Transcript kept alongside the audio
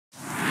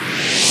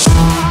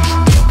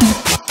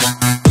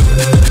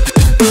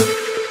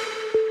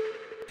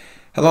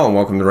Hello and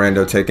welcome to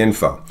Rando Tech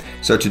Info.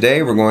 So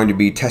today we're going to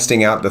be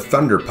testing out the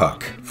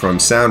Thunderpuck from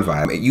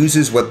SoundVibe. It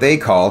uses what they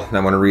call, and I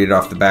want to read it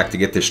off the back to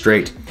get this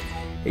straight,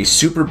 a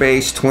super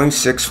bass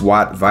 26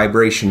 watt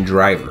vibration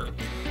driver.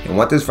 And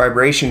what this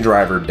vibration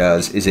driver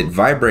does is it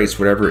vibrates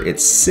whatever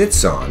it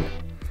sits on,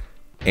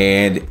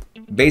 and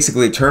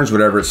basically it turns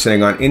whatever it's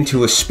sitting on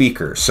into a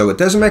speaker. So it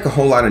doesn't make a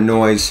whole lot of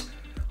noise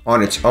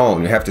on its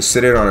own. You have to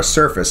sit it on a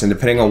surface, and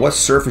depending on what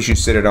surface you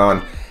sit it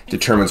on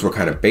determines what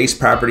kind of bass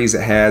properties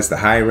it has, the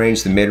high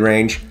range, the mid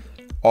range,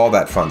 all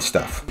that fun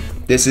stuff.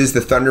 This is the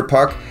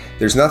Thunderpuck.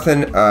 There's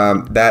nothing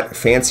that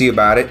fancy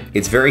about it.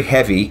 It's very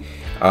heavy.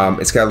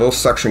 It's got a little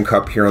suction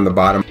cup here on the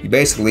bottom. You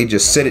basically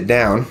just sit it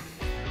down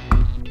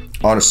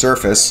on a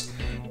surface,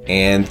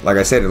 and like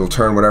I said, it'll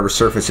turn whatever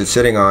surface it's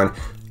sitting on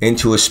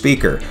into a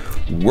speaker.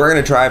 We're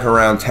gonna drive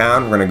around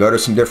town, we're gonna go to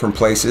some different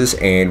places,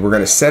 and we're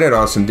gonna set it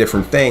on some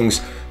different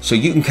things so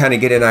you can kind of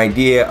get an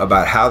idea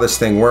about how this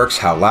thing works,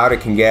 how loud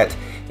it can get,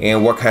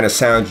 and what kind of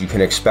sounds you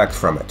can expect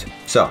from it.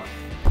 So,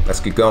 let's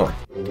get going.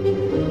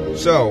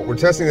 So, we're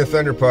testing the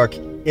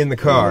Thunderpuck in the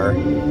car,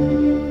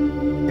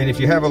 and if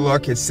you have a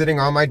look, it's sitting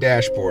on my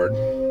dashboard.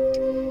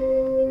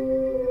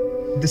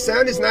 The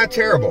sound is not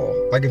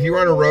terrible. Like if you were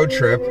on a road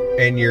trip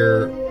and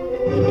your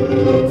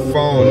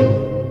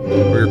phone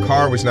or your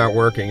car was not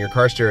working, your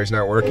car stereo is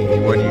not working,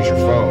 and you want to use your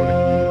phone,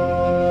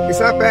 it's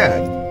not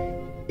bad.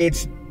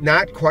 It's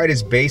not quite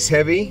as bass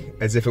heavy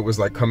as if it was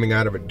like coming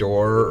out of a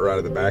door or out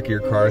of the back of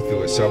your car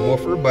through a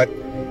subwoofer, but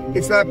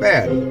it's not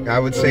bad. I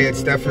would say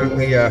it's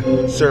definitely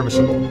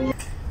serviceable.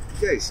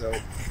 Okay, so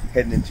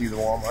heading into the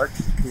Walmart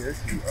here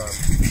to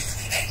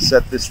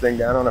set this thing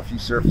down on a few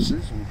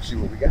surfaces and see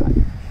what we got.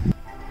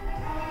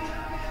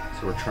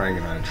 So we're trying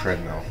it on a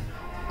treadmill.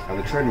 Now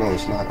the treadmill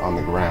is not on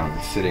the ground,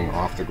 it's sitting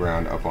off the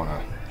ground up on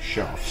a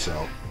shelf,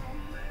 so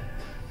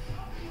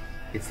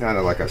it's not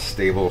like a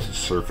stable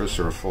surface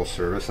or a full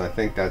surface, and I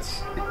think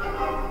that's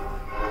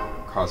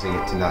causing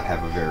it to not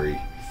have a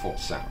very full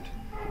sound,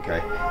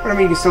 okay? But I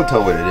mean, you can still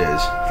tell what it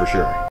is, for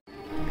sure.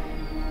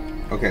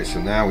 Okay,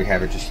 so now we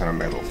have it just on a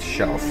metal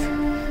shelf.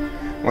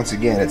 Once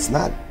again, it's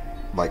not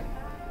like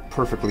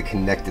perfectly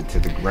connected to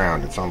the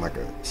ground, it's on like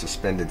a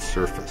suspended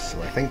surface,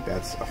 so I think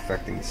that's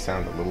affecting the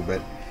sound a little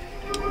bit.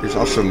 There's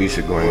also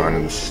music going on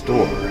in the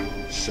store,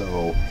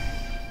 so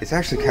it's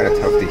actually kind of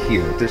tough to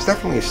hear. There's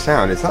definitely a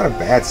sound. It's not a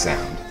bad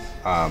sound,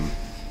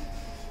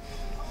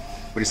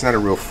 but it's not a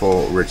real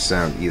full, rich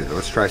sound either.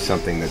 Let's try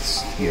something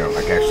that's, you know,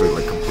 like actually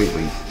like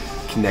completely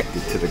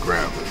connected to the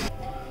ground.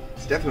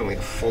 It's definitely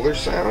a fuller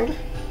sound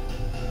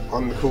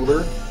on the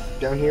cooler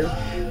down here.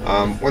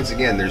 Once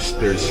again, there's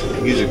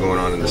music going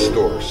on in the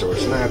store, so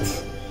it's not,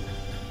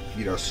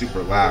 you know,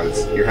 super loud.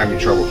 You're having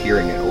trouble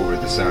hearing it over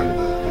the sound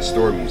of the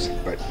store music,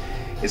 but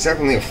it's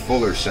definitely a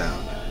fuller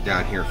sound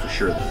down here for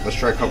sure. Let's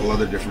try a couple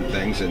other different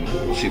things and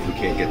we'll see if we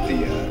can't get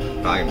the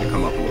volume to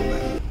come up a little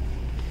bit.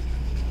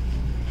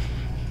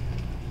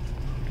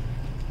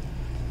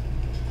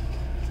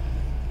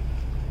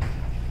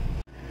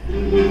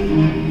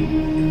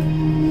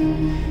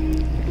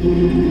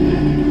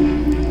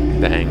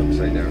 Dang.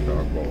 Upside down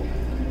dog bowl.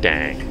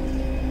 Dang.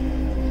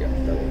 Yeah,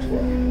 that works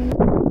well.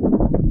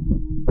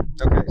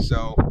 Okay,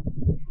 so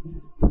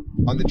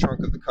on the trunk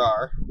of the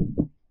car,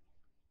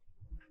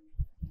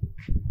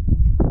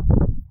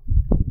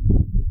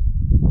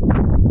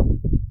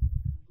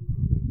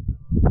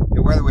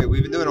 by the way,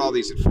 we've been doing all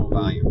these at full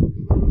volume.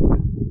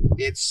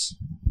 It's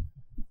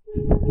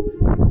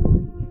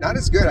not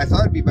as good. I thought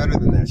it'd be better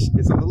than this.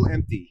 It's a little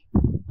empty,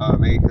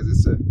 maybe because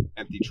it's an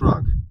empty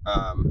trunk.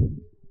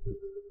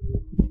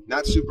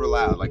 Not super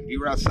loud. Like if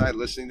you were outside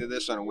listening to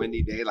this on a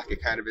windy day, like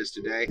it kind of is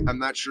today, I'm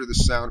not sure the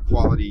sound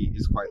quality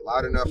is quite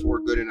loud enough or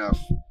good enough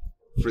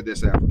for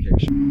this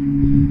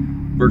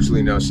application.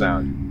 Virtually no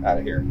sound out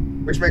of here,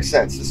 which makes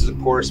sense. This is a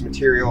porous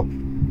material.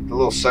 The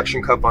little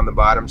suction cup on the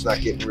bottom's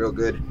not getting real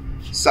good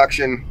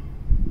suction,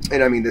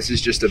 and I mean this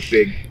is just a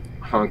big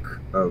hunk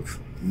of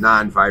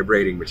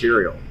non-vibrating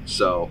material,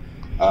 so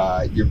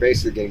you're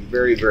basically getting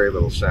very, very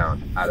little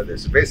sound out of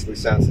this. It basically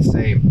sounds the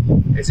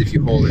same as if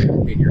you hold it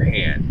in your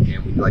hand,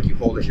 and when like you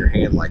hold it in your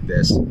hand like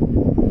this,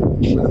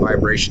 when the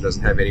vibration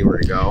doesn't have anywhere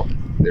to go,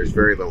 there's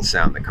very little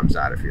sound that comes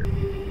out of here.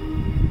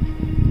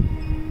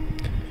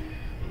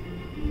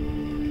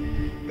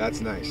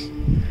 That's nice.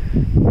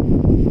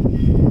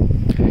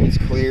 It's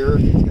clear,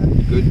 it's got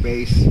a good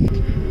bass.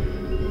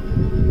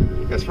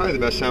 That's probably the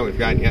best sound we've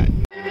gotten yet.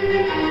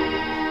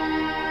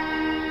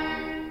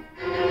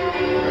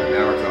 Alright,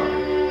 now we're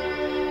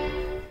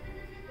talking.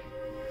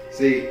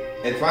 See,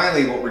 and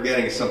finally what we're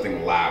getting is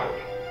something loud.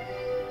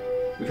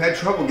 We've had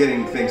trouble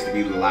getting things to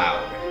be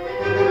loud.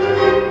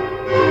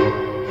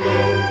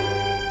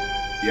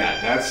 Yeah,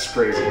 that's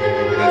crazy.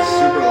 That's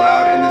super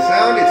loud. And the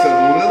sound, it's a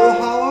little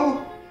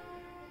hollow,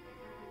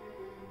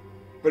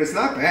 but it's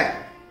not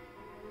bad.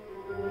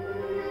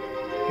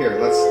 Here,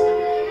 let's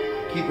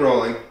keep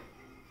rolling.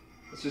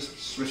 Let's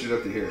just switch it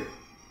up to here.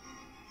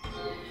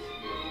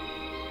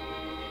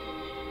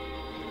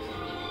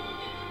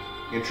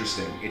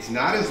 Interesting. It's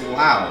not as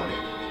loud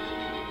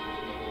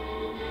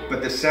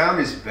but the sound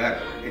is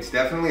better. It's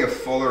definitely a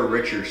fuller,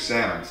 richer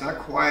sound. It's not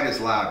quite as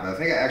loud, but I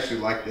think I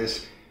actually like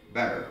this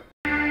better.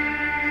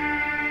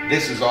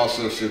 This is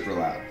also super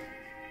loud.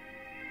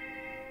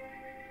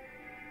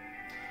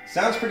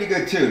 Sounds pretty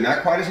good too.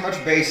 Not quite as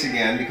much bass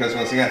again, because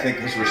once again I think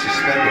because we're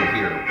suspended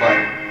here, but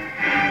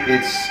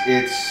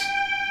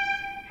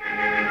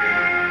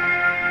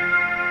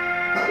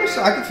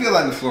I can feel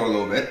that on the floor a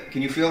little bit.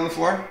 Can you feel on the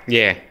floor?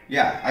 Yeah.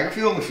 Yeah, I can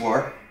feel on the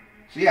floor.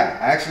 So yeah,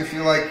 I actually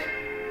feel like,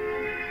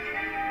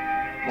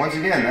 once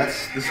again,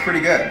 this is pretty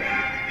good.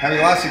 Having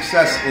a lot of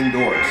success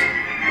indoors.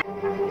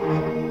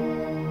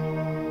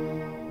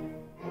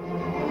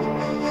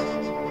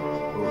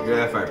 Oh, hear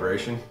that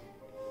vibration?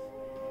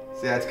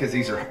 See, that's because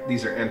these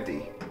are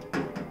empty.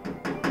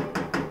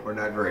 Or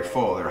not very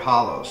full, they're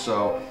hollow.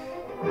 So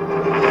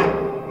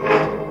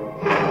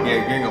yeah,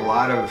 you're getting a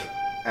lot of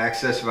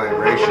excess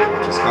vibration,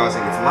 which is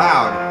causing it's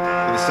loud,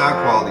 but the sound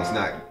quality's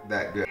not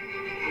that good.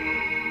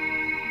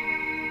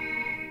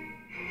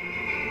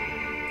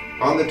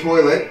 On the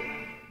toilet,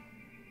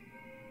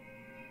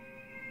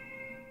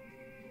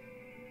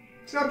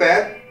 it's not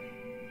bad.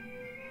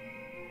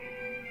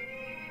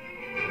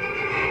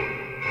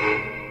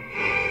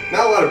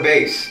 Not a lot of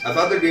bass. I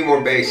thought there'd be more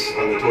bass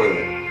on the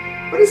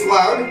toilet, but it's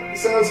loud. It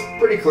sounds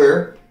pretty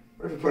clear.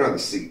 What if we put it on the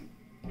seat?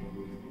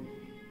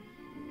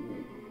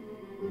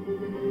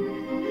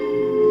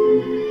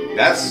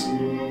 That's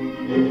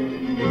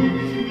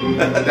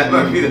that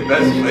might be the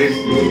best place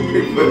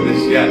we put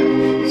this yet.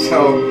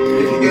 So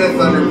if you get a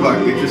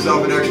Thunderpuck, get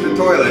yourself an extra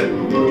toilet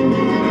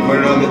and put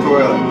it on the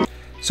toilet.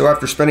 So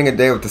after spending a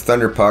day with the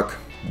Thunderpuck,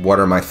 what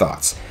are my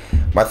thoughts?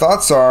 My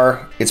thoughts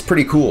are, it's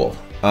pretty cool.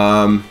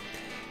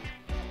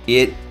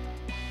 It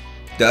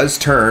does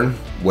turn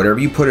whatever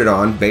you put it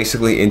on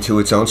basically into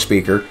its own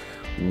speaker.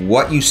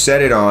 What you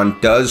set it on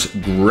does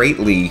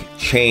greatly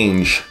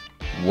change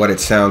what it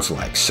sounds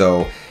like.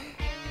 So,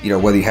 you know,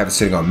 whether you have it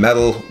sitting on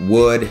metal,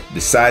 wood,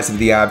 the size of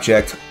the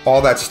object,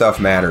 all that stuff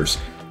matters.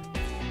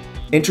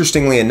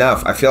 Interestingly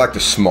enough, I feel like the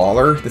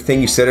smaller the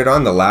thing you set it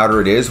on, the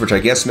louder it is, which I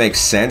guess makes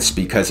sense,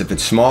 because if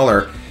it's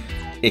smaller,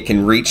 it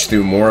can reach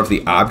through more of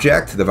the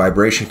object. The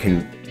vibration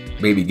can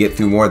maybe get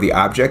through more of the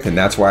object, and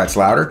that's why it's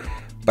louder.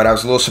 But I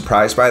was a little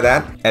surprised by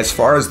that. As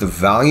far as the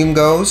volume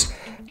goes,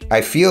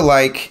 I feel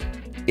like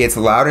it's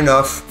loud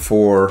enough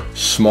for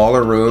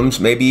smaller rooms,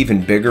 maybe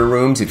even bigger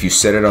rooms if you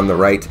set it on the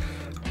right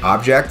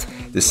object.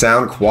 The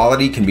sound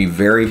quality can be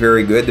very,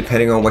 very good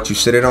depending on what you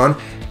sit it on.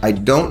 I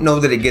don't know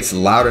that it gets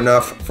loud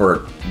enough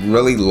for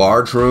really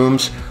large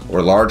rooms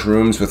or large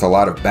rooms with a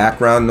lot of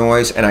background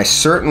noise, and I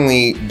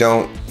certainly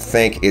don't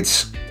think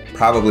it's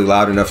probably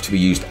loud enough to be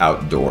used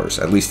outdoors,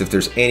 at least if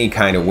there's any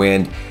kind of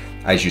wind.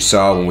 As you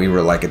saw when we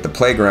were like at the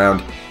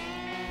playground,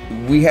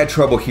 we had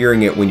trouble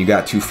hearing it when you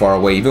got too far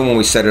away, even when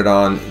we set it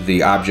on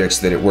the objects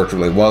that it worked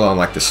really well on,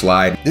 like the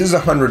slide. This is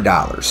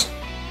 $100.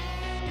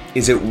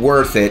 Is it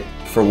worth it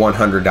for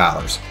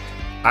 $100?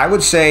 I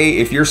would say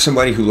if you're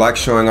somebody who likes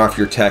showing off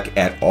your tech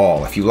at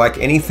all, if you like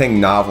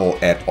anything novel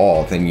at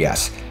all, then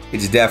yes,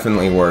 it's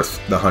definitely worth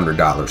the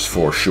 $100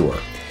 for sure.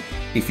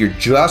 If you're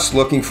just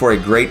looking for a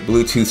great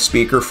Bluetooth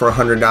speaker for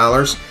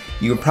 $100,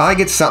 you can probably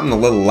get something a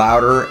little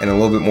louder and a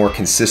little bit more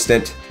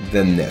consistent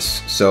than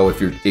this. So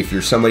if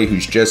you're somebody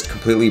who's just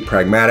completely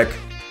pragmatic,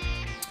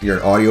 you're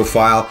an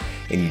audiophile,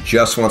 and you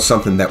just want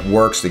something that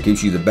works, that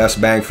gives you the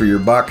best bang for your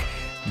buck,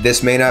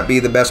 this may not be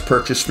the best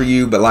purchase for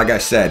you, but like I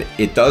said,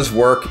 it does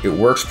work. It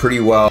works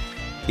pretty well.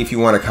 If you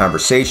want a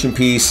conversation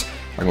piece,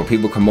 like when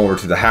people come over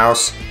to the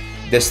house,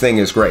 this thing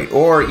is great.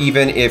 Or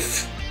even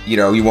if you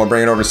want to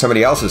bring it over to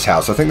somebody else's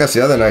house. I think that's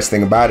the other nice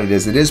thing about it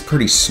is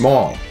pretty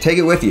small. Take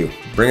it with you.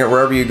 Bring it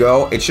wherever you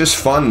go. It's just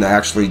fun to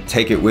actually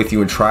take it with you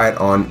and try it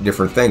on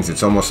different things.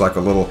 It's almost like a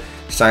little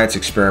science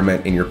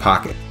experiment in your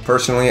pocket.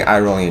 Personally, I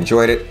really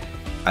enjoyed it.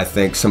 I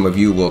think some of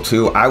you will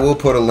too. I will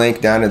put a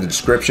link down in the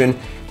description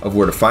of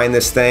where to find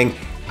this thing.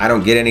 I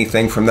don't get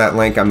anything from that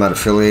link. I'm not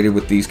affiliated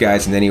with these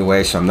guys in any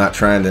way, so I'm not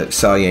trying to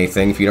sell you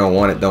anything. If you don't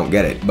want it, don't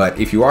get it. But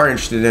if you are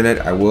interested in it,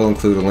 I will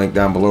include a link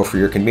down below for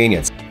your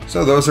convenience.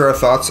 So those are our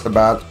thoughts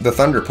about the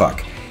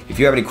Thunderpuck. If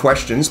you have any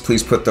questions,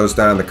 please put those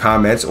down in the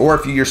comments, or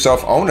if you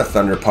yourself own a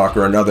Thunderpuck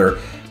or another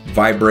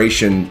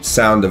vibration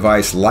sound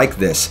device like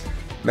this,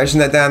 mention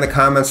that down in the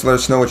comments. Let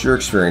us know what your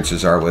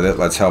experiences are with it.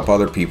 Let's help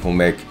other people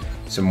make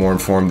some more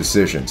informed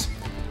decisions.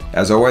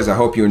 As always, I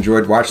hope you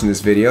enjoyed watching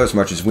this video as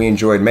much as we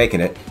enjoyed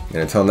making it. And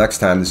until next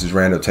time, this is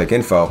Rando Tech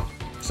Info,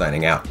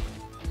 signing out.